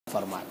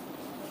फरमाए।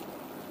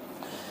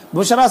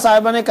 बुशरा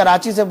साहिबा ने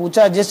कराची से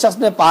पूछा, जिस शख्स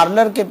ने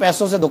पार्लर के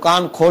पैसों से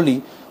दुकान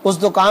खोली, उस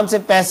दुकान से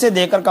पैसे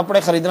देकर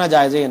कपड़े खरीदना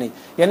जायज है या नहीं?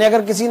 यानी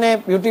अगर किसी ने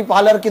ब्यूटी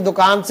पार्लर की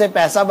दुकान से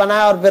पैसा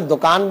बनाया और फिर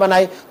दुकान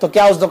बनाई, तो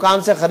क्या उस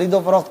दुकान से खरीदो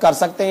फरोख्त कर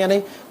सकते हैं या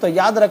नहीं? तो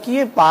याद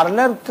रखिए,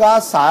 पार्लर का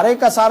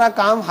सारा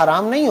काम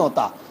हराम नहीं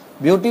होता।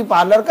 ब्यूटी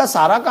पार्लर का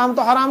सारा काम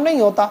तो हराम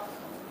नहीं होता।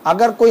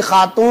 अगर कोई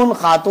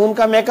खातून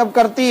का मेकअप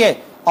करती है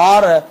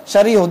और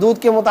शरई हुदूद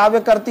के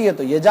मुताबिक करती है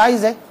तो ये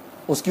जायज है,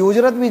 उसकी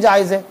उजरत भी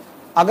जायज है।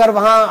 अगर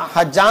वहां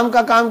हज्जाम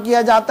का काम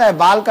किया जाता है,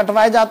 बाल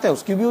कटवाए जाते हैं,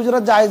 उसकी भी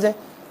उजरत जायज है।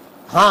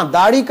 हाँ,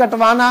 दाढ़ी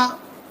कटवाना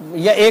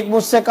या एक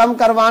मुझसे कम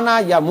करवाना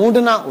या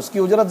मूडना, उसकी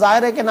उजरत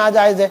जाहिर है कि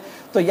नाजायज है।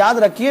 तो याद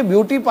रखिए,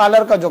 ब्यूटी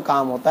पार्लर का जो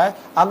काम होता है,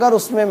 अगर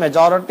उसमें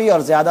मेजॉरिटी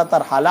और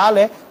ज्यादातर हलाल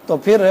है तो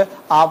फिर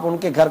आप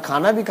उनके घर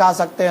खाना भी खा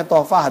सकते हैं,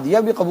 तोहफा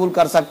हदिया भी कबूल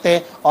कर सकते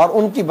हैं और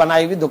उनकी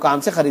बनाई हुई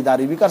दुकान से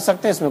खरीदारी भी कर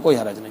सकते हैं, इसमें कोई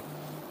हरज नहीं।